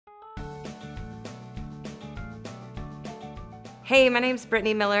Hey, my name's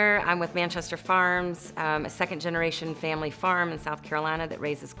Brittney Miller. I'm with Manchester Farms, a second-generation family farm in South Carolina that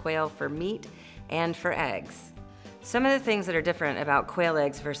raises quail for meat and for eggs. Some of the things that are different about quail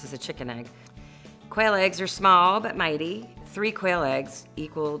eggs versus a chicken egg. Quail eggs are small but mighty. 3 quail eggs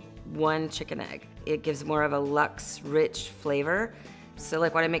equal 1 chicken egg. It gives more of a luxe, rich flavor. So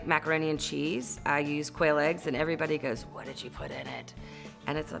like when I make macaroni and cheese, I use quail eggs and everybody goes, "What did you put in it?"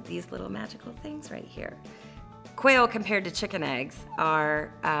 And it's these little magical things right here. Quail compared to chicken eggs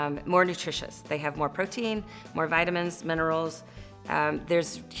are more nutritious. They have more protein, more vitamins, minerals.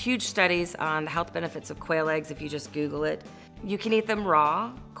 There's huge studies on the health benefits of quail eggs if you just Google it. You can eat them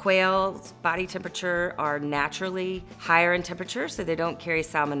raw. Quail's body temperature are naturally higher in temperature, so they don't carry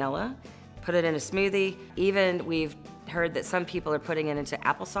salmonella. Put it in a smoothie. Even we've heard that some people are putting it into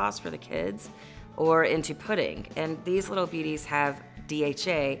applesauce for the kids or into pudding. And these little beauties have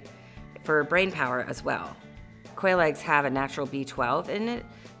DHA for brain power as well. Quail eggs have a natural B12 in it,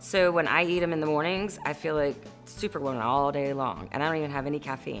 so when I eat them in the mornings, I feel like Superwoman all day long, and I don't even have any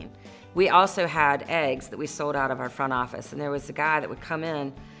caffeine. We also had eggs that we sold out of our front office, and there was a guy that would come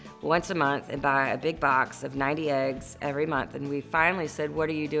in once a month and buy a big box of 90 eggs every month, and we finally said, "What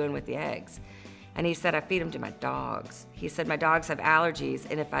are you doing with the eggs?" And he said, "I feed them to my dogs." He said, "My dogs have allergies,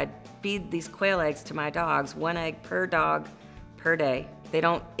 and if I feed these quail eggs to my dogs, 1 egg per dog per day, they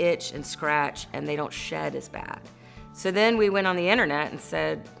don't itch and scratch and they don't shed as bad." So then we went on the internet and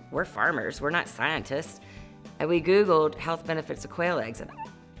said, we're farmers, we're not scientists. And we Googled health benefits of quail eggs, and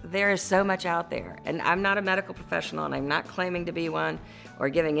there is so much out there. And I'm not a medical professional and I'm not claiming to be one or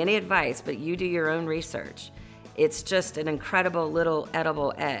giving any advice, but you do your own research. It's just an incredible little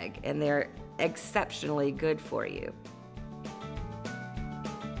edible egg and they're exceptionally good for you.